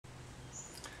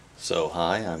So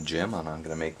hi, I'm Jim and I'm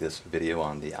going to make this video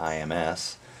on the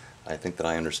IMS. I think that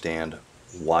I understand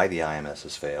why the IMS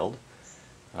has failed,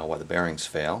 why the bearings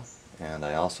fail, and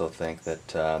I also think that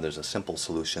there's a simple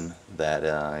solution that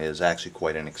is actually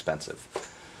quite inexpensive.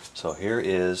 So here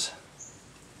is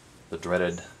the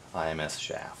dreaded IMS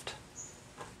shaft.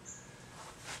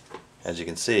 As you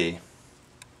can see,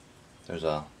 there's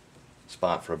a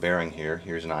spot for a bearing here.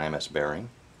 Here's an IMS bearing.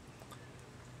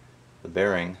 The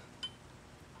bearing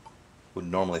would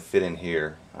normally fit in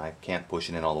here. I can't push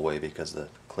it in all the way because the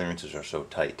clearances are so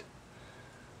tight.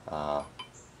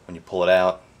 When you pull it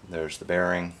out, there's the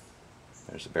bearing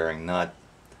nut.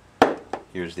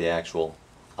 Here's the actual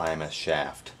IMS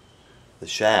shaft. The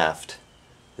shaft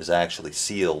is actually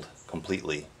sealed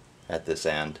completely at this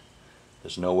end.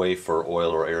 There's no way for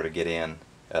oil or air to get in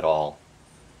at all.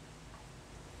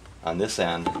 On this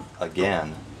end,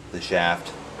 again, the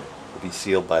shaft will be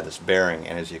sealed by this bearing,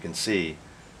 and as you can see,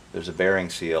 there's a bearing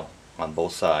seal on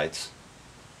both sides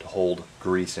to hold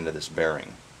grease into this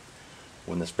bearing.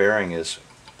 When this bearing is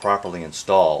properly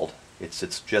installed, it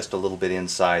sits just a little bit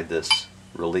inside this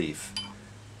relief,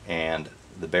 and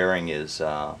the bearing is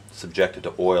subjected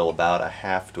to oil about a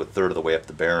half to a third of the way up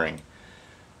the bearing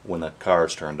when the car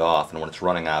is turned off, and when it's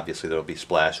running, obviously there will be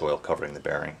splash oil covering the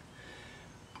bearing.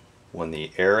 When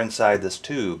the air inside this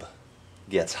tube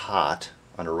gets hot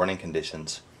under running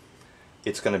conditions,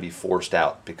 it's going to be forced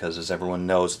out because, as everyone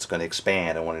knows, it's going to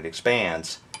expand, and when it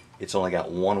expands, it's only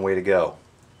got one way to go,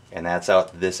 and that's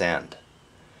out this end.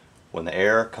 When the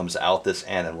air comes out this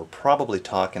end, and we're probably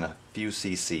talking a few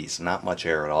cc's, not much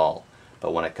air at all,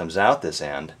 but when it comes out this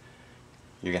end,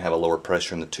 you're going to have a lower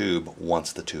pressure in the tube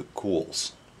once the tube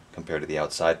cools compared to the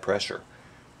outside pressure.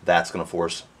 That's going to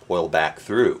force oil back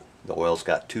through. The oil's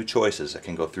got two choices. It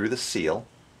can go through the seal,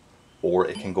 or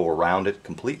it can go around it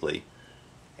completely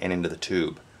and into the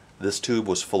tube. This tube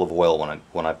was full of oil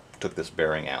when I took this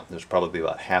bearing out. There's probably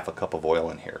about half a cup of oil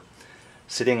in here.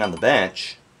 Sitting on the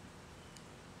bench,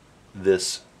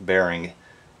 this bearing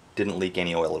didn't leak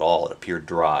any oil at all. It appeared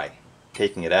dry.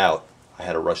 Taking it out, I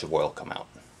had a rush of oil come out.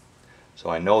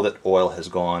 So I know that oil has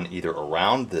gone either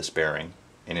around this bearing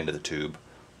and into the tube,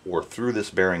 or through this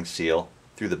bearing seal,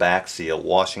 through the back seal,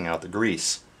 washing out the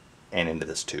grease and into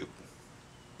this tube.